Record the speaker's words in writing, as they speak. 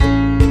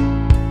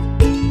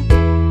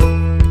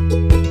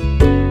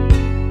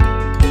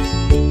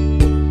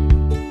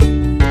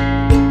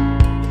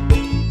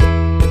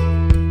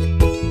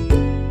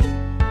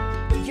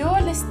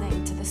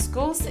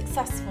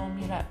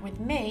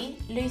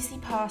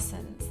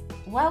Parsons.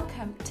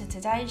 Welcome to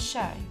today's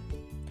show.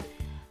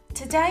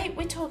 Today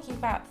we're talking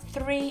about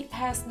 3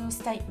 personal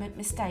statement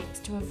mistakes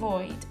to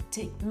avoid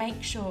to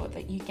make sure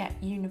that you get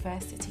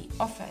university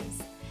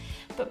offers.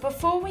 But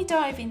before we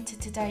dive into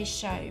today's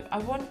show, I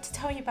want to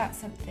tell you about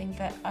something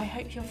that I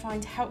hope you'll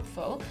find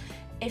helpful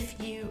if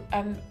you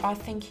are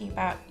thinking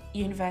about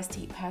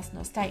university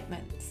personal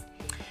statements.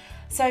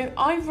 So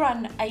I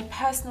run a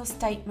personal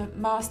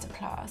statement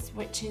masterclass,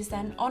 which is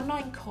an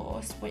online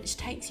course which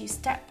takes you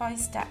step by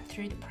step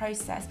through the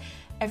process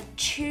of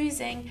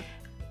choosing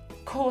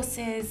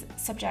courses,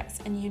 subjects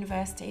and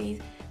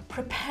universities,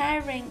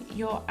 preparing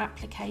your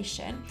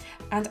application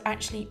and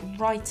actually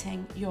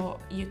writing your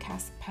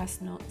UCAS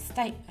personal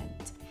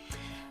statement.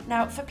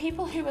 Now, for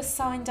people who are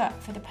signed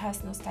up for the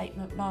personal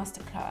statement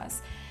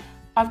masterclass,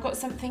 I've got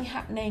something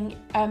happening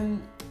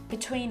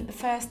between the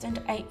 1st and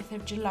 8th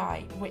of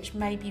July, which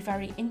may be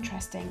very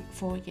interesting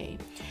for you.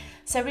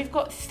 So we've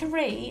got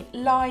 3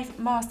 live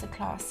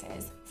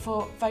masterclasses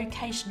for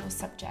vocational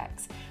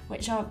subjects,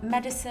 which are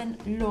medicine,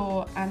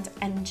 law and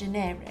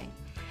engineering.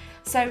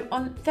 So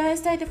on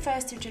Thursday the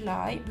 1st of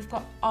July, we've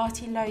got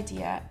Arti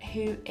Lodia,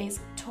 who is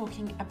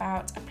talking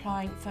about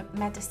applying for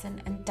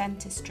medicine and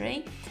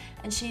dentistry,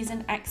 and she's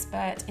an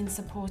expert in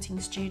supporting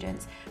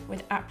students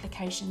with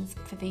applications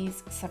for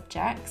these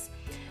subjects.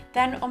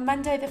 Then on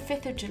Monday the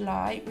 5th of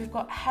July, we've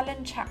got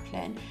Helen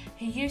Chaplin,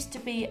 who used to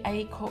be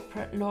a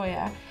corporate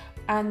lawyer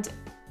and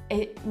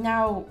it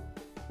now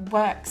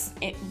works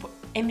in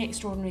the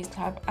Extraordinaries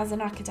Club as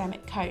an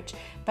academic coach,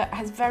 but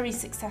has very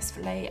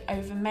successfully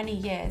over many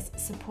years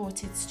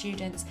supported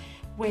students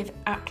with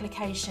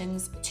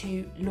applications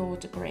to law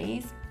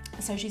degrees.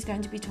 So she's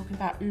going to be talking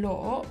about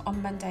law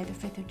on Monday the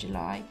 5th of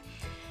July.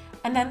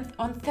 And then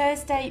on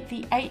Thursday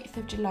the 8th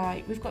of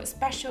July, we've got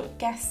special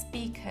guest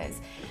speakers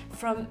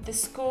from the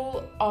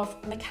School of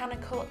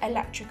Mechanical,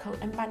 Electrical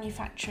and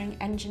Manufacturing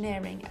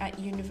Engineering at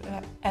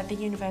the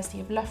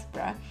University of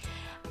Loughborough.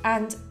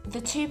 And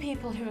the 2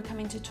 people who are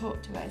coming to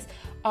talk to us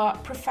are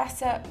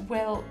Professor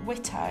Will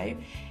Whitto,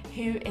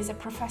 who is a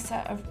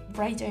professor of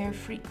radio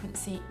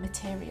frequency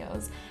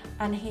materials,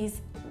 and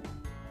he's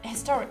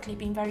historically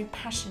been very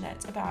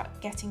passionate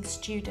about getting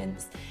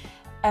students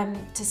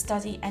to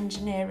study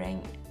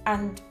engineering,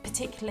 and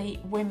particularly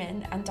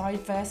women, and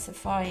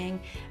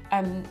diversifying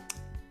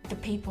the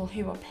people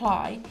who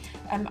apply.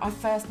 I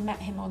first met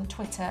him on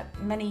Twitter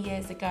many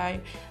years ago,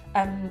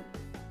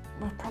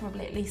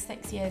 probably at least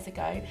 6 years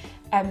ago,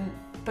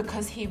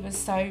 because he was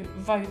so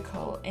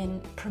vocal in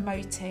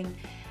promoting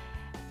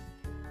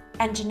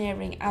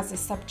engineering as a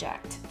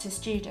subject to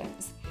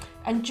students.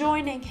 And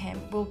joining him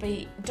will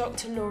be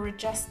Dr. Laura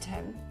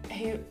Justin,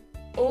 who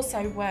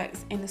also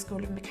works in the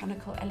School of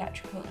Mechanical,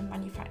 Electrical and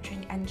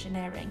Manufacturing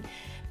Engineering,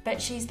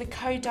 but she's the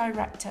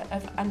co-director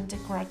of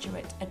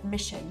undergraduate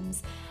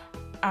admissions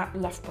at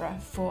Loughborough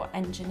for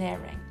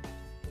engineering.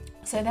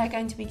 So they're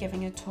going to be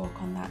giving a talk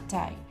on that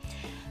day.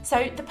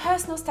 So the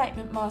personal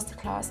statement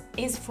masterclass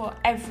is for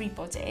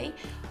everybody.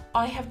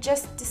 I have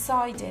just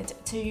decided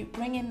to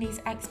bring in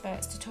these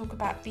experts to talk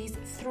about these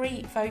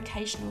 3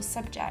 vocational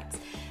subjects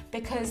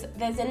because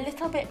there's a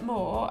little bit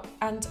more,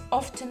 and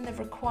often the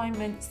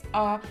requirements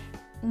are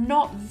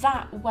not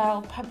that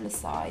well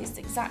publicised,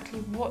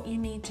 exactly what you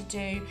need to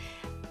do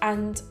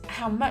and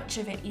how much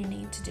of it you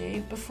need to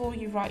do before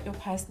you write your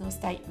personal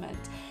statement.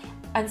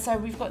 And so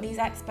we've got these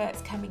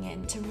experts coming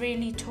in to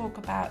really talk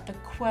about the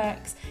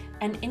quirks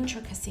and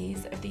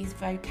intricacies of these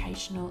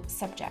vocational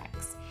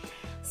subjects.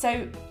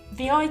 So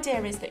the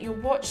idea is that you'll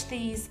watch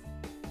these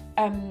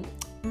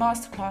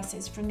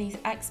masterclasses from these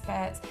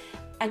experts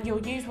and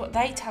you'll use what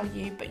they tell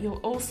you, but you'll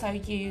also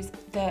use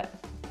the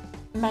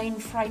main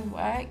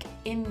framework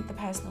in the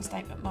personal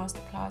statement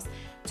masterclass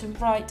to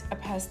write a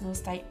personal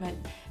statement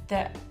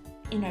that,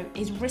 you know,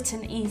 is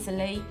written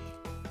easily,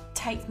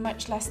 takes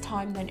much less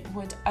time than it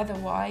would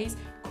otherwise,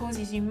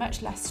 causes you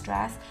much less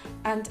stress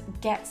and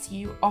gets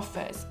you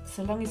offers,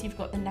 so long as you've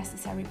got the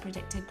necessary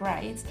predicted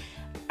grades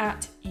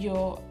at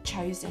your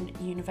chosen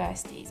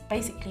universities.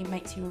 Basically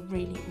makes you a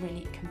really,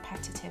 really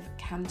competitive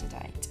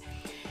candidate.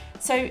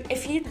 So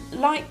if you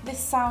like the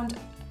sound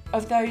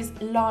of those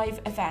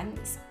live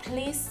events,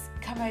 please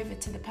come over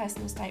to the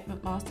Personal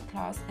Statement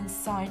Masterclass and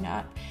sign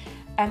up.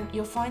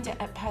 You'll find it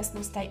at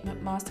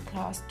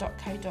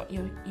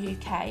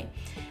personalstatementmasterclass.co.uk.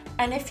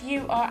 And if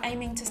you are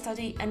aiming to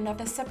study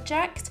another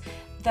subject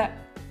that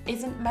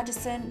isn't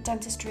medicine,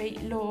 dentistry,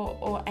 law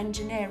or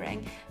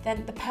engineering,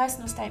 then the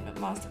Personal Statement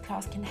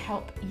Masterclass can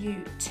help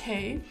you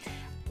too.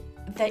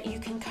 That you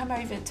can come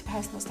over to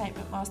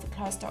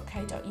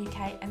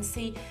personalstatementmasterclass.co.uk and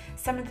see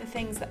some of the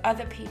things that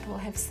other people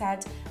have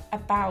said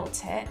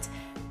about it.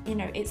 You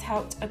know, it's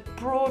helped a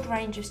broad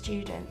range of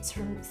students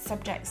from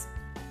subjects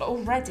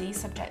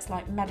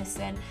like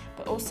medicine,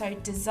 but also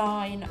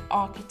design,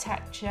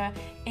 architecture,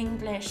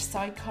 English,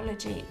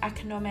 psychology,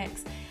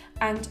 economics,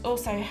 and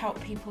also help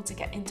people to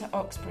get into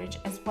Oxbridge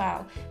as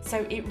well.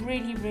 So it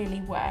really,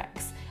 really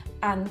works.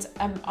 And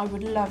I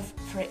would love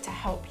for it to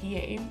help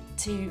you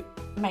to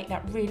make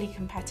that really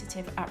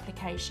competitive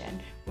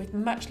application with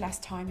much less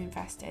time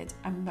invested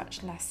and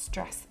much less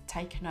stress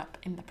taken up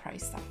in the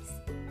process.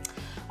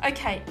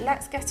 Okay,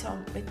 let's get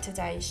on with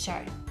today's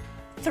show.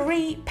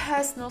 3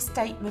 personal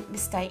statement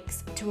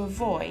mistakes to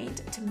avoid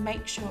to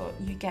make sure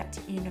you get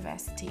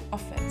university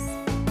offers.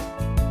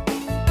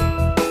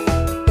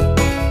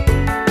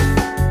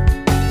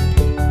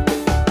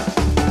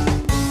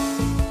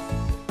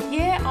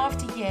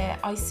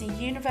 I see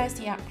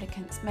university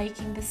applicants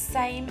making the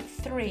same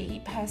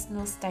 3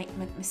 personal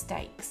statement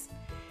mistakes.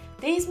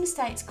 These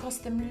mistakes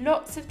cost them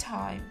lots of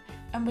time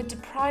and would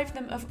deprive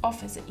them of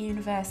offers at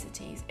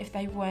universities if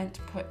they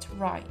weren't put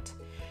right.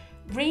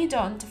 Read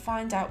on to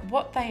find out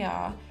what they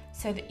are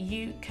so that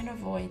you can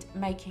avoid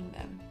making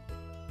them.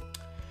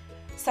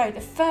 So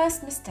the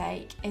first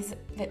mistake is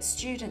that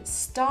students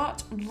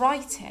start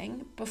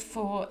writing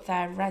before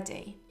they're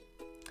ready.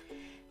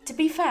 To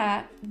be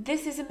fair,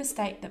 this is a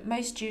mistake that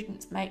most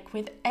students make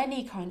with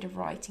any kind of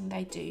writing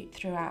they do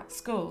throughout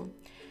school.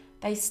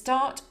 They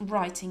start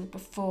writing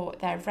before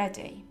they're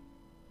ready.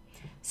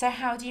 So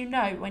how do you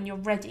know when you're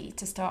ready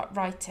to start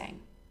writing?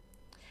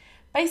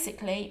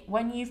 Basically,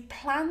 when you've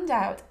planned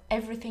out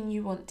everything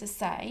you want to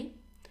say,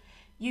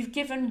 you've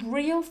given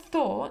real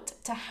thought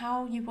to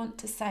how you want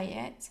to say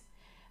it,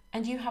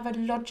 and you have a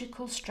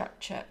logical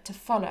structure to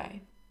follow.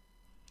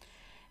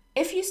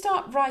 If you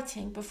start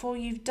writing before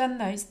you've done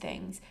those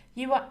things,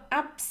 you are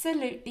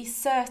absolutely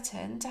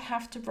certain to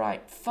have to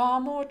write far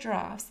more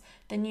drafts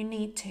than you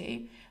need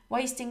to,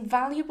 wasting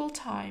valuable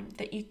time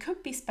that you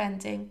could be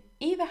spending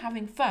either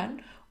having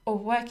fun or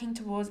working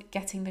towards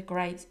getting the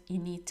grades you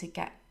need to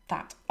get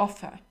that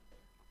offer.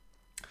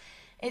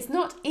 It's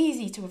not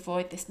easy to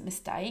avoid this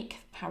mistake,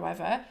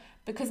 however,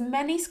 because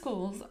many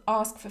schools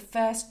ask for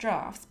first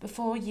drafts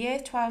before Year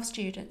 12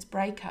 students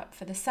break up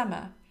for the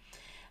summer.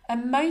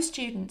 And most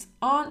students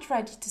aren't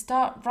ready to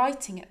start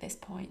writing at this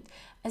point,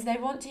 as they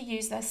want to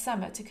use their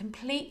summer to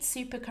complete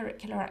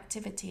supercurricular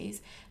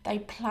activities they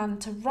plan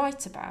to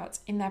write about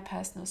in their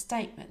personal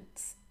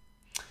statements.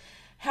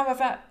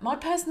 However, my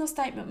personal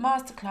statement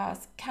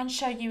masterclass can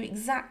show you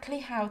exactly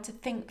how to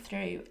think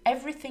through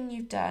everything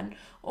you've done,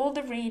 all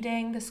the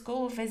reading, the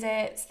school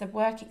visits, the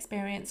work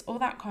experience, all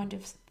that kind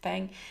of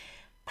thing.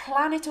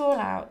 Plan it all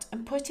out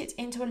and put it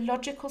into a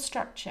logical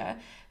structure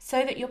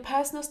so that your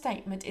personal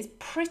statement is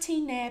pretty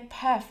near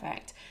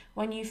perfect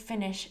when you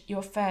finish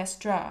your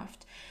first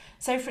draft.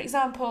 So, for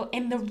example,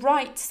 in the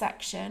write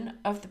section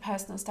of the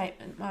personal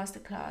statement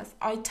masterclass,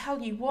 I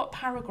tell you what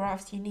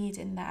paragraphs you need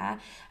in there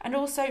and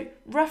also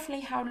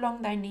roughly how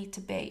long they need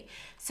to be.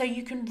 So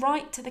you can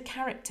write to the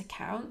character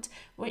count,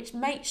 which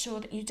makes sure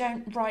that you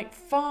don't write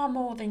far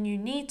more than you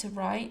need to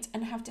write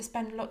and have to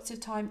spend lots of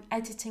time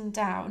editing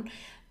down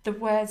the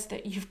words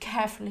that you've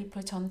carefully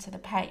put onto the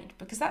page,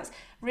 because that's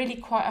really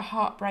quite a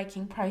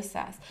heartbreaking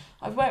process.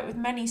 I've worked with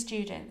many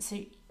students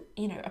who,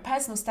 a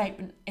personal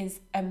statement is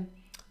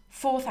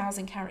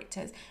 4,000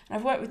 characters, and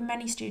I've worked with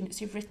many students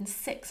who've written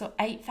 6,000 or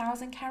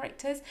 8,000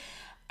 characters,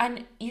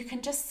 and you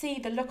can just see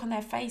the look on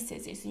their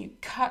faces as you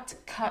cut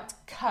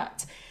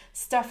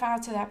stuff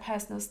out of their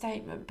personal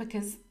statement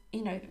because,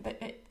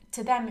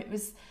 to them it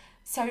was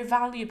so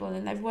valuable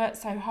and they've worked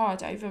so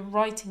hard over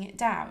writing it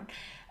down.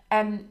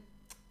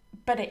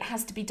 But it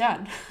has to be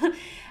done.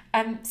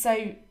 So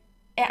it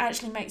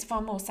actually makes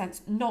far more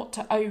sense not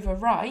to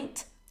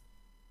overwrite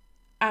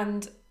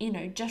and,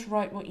 just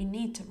write what you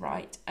need to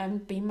write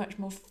and be much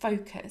more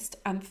focused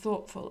and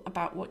thoughtful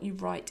about what you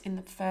write in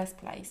the first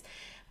place,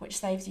 which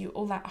saves you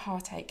all that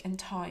heartache and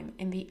time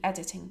in the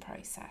editing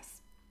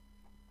process.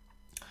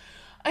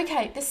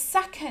 Okay, the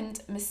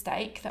second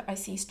mistake that I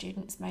see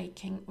students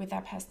making with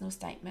their personal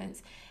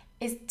statements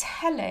is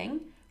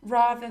telling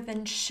rather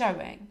than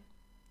showing.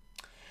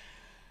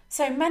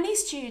 So many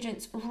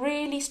students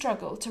really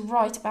struggle to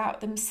write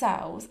about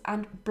themselves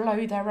and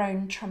blow their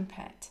own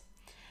trumpet.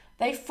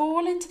 They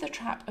fall into the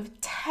trap of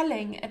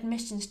telling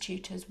admissions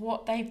tutors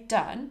what they've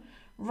done,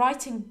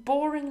 writing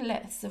boring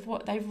lists of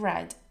what they've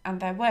read and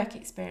their work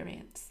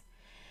experience.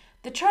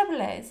 The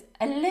trouble is,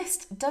 a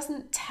list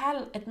doesn't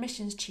tell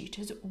admissions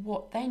tutors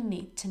what they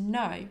need to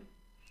know.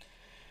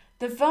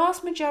 The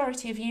vast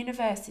majority of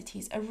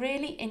universities are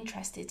really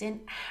interested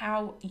in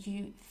how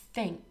you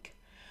think.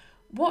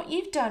 What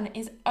you've done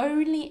is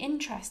only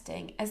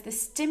interesting as the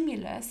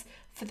stimulus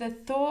for the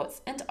thoughts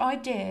and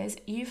ideas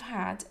you've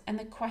had and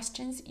the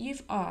questions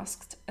you've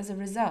asked as a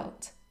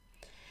result.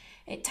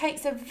 It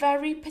takes a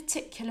very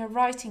particular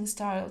writing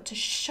style to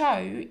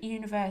show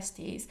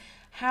universities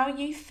how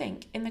you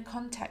think in the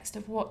context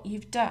of what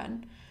you've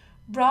done,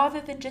 rather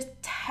than just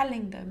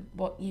telling them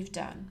what you've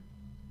done.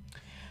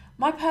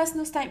 My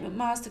personal statement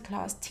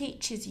masterclass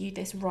teaches you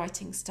this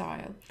writing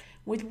style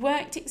with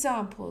worked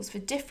examples for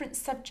different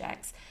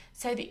subjects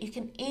so that you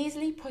can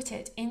easily put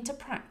it into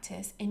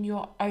practice in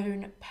your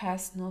own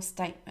personal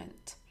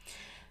statement.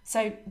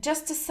 So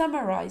just to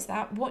summarise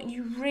that, what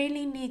you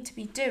really need to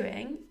be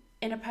doing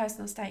in a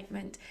personal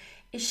statement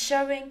is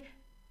showing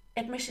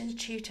admissions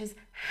tutors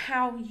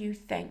how you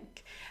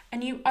think.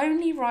 And you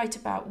only write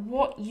about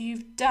what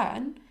you've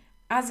done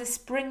as a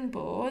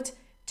springboard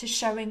to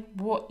showing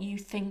what you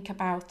think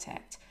about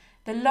it.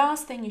 The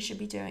last thing you should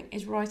be doing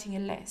is writing a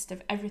list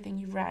of everything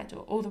you've read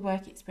or all the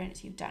work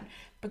experience you've done,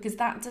 because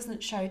that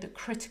doesn't show the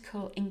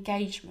critical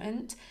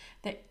engagement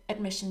that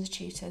admissions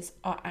tutors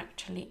are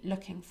actually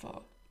looking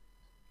for.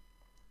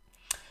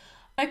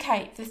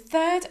 Okay, the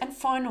third and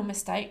final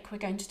mistake we're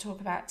going to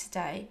talk about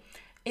today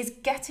is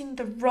getting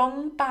the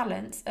wrong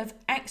balance of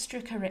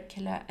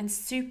extracurricular and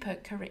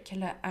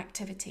supercurricular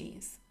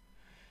activities.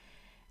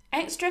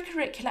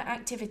 Extracurricular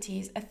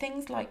activities are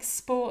things like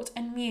sport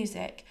and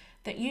music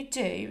that you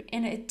do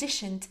in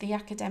addition to the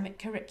academic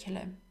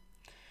curriculum.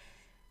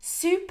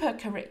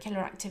 Supercurricular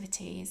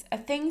activities are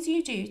things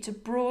you do to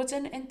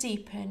broaden and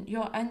deepen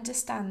your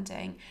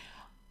understanding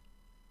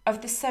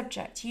of the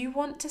subject you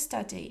want to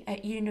study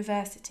at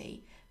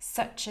university,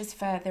 such as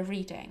further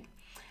reading.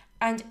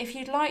 And if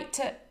you'd like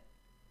to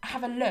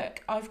have a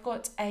look, I've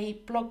got a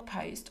blog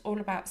post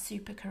all about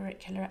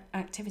supercurricular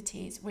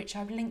activities, which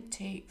I've linked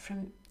to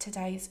from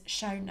today's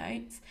show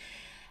notes.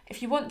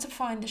 If you want to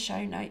find the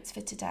show notes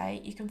for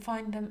today, you can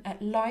find them at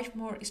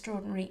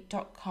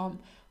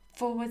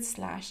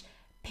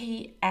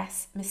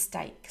lifemoreextraordinary.com/PS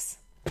mistakes,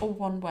 all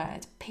one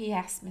word,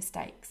 PS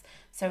mistakes.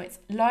 So it's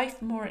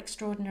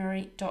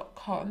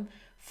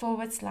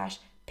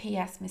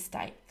lifemoreextraordinary.com/PS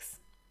mistakes.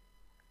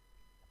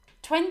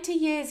 20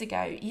 years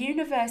ago,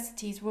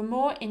 universities were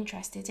more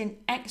interested in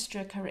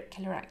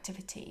extracurricular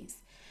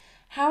activities.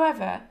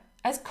 However,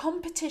 as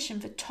competition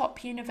for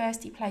top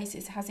university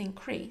places has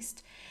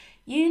increased,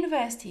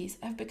 universities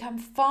have become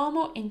far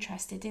more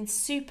interested in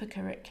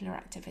supercurricular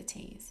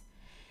activities.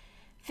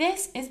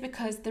 This is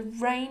because the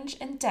range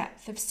and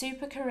depth of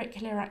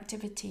supercurricular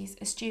activities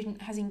a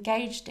student has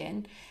engaged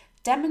in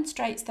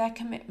demonstrates their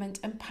commitment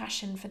and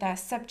passion for their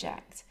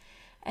subject,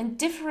 and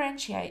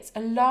differentiates a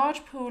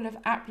large pool of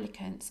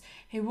applicants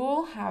who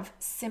all have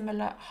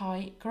similar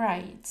high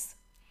grades.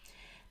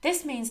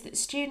 This means that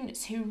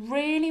students who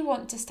really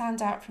want to stand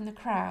out from the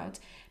crowd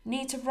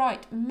need to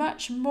write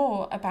much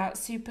more about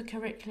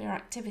supercurricular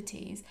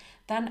activities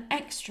than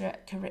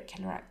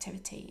extracurricular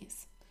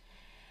activities.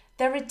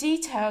 There are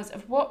details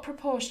of what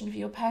proportion of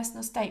your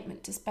personal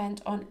statement to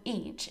spend on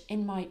each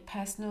in my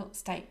personal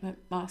statement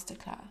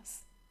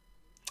masterclass.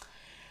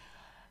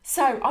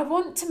 So I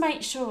want to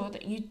make sure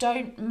that you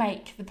don't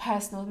make the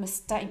personal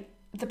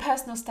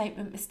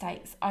statement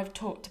mistakes I've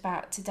talked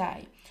about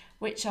today,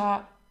 which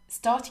are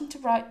starting to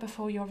write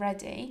before you're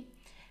ready,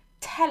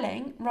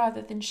 telling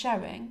rather than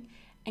showing,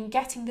 and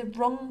getting the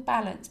wrong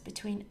balance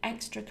between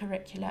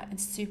extracurricular and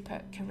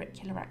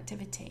supercurricular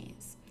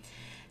activities.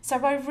 So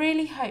I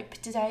really hope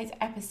today's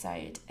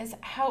episode has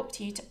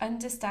helped you to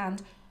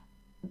understand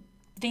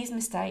these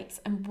mistakes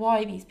and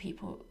why these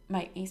people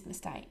make these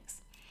mistakes.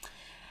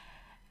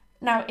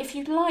 Now, if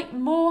you'd like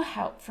more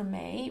help from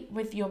me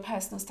with your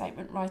personal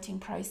statement writing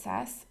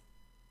process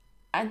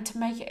and to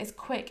make it as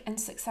quick and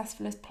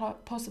successful as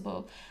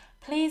possible,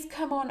 please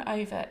come on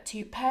over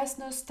to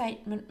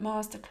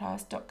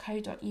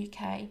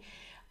personalstatementmasterclass.co.uk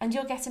and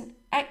you'll get an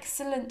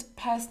excellent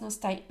personal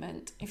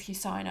statement if you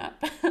sign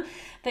up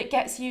that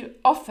gets you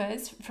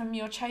offers from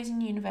your chosen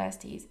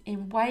universities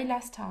in way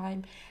less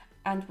time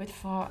and with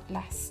far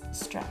less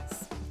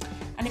stress.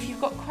 And if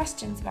you've got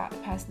questions about the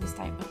Personal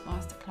Statement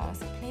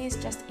Masterclass, please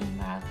just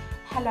email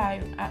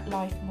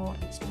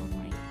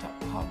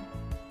hello@lifemoreextraordinary.com.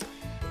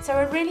 So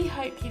I really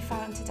hope you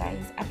found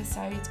today's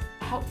episode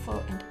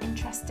helpful and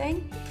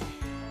interesting.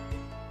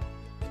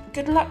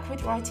 Good luck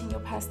with writing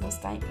your personal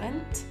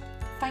statement.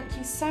 Thank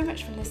you so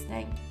much for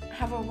listening.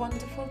 Have a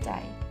wonderful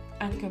day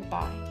and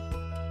goodbye.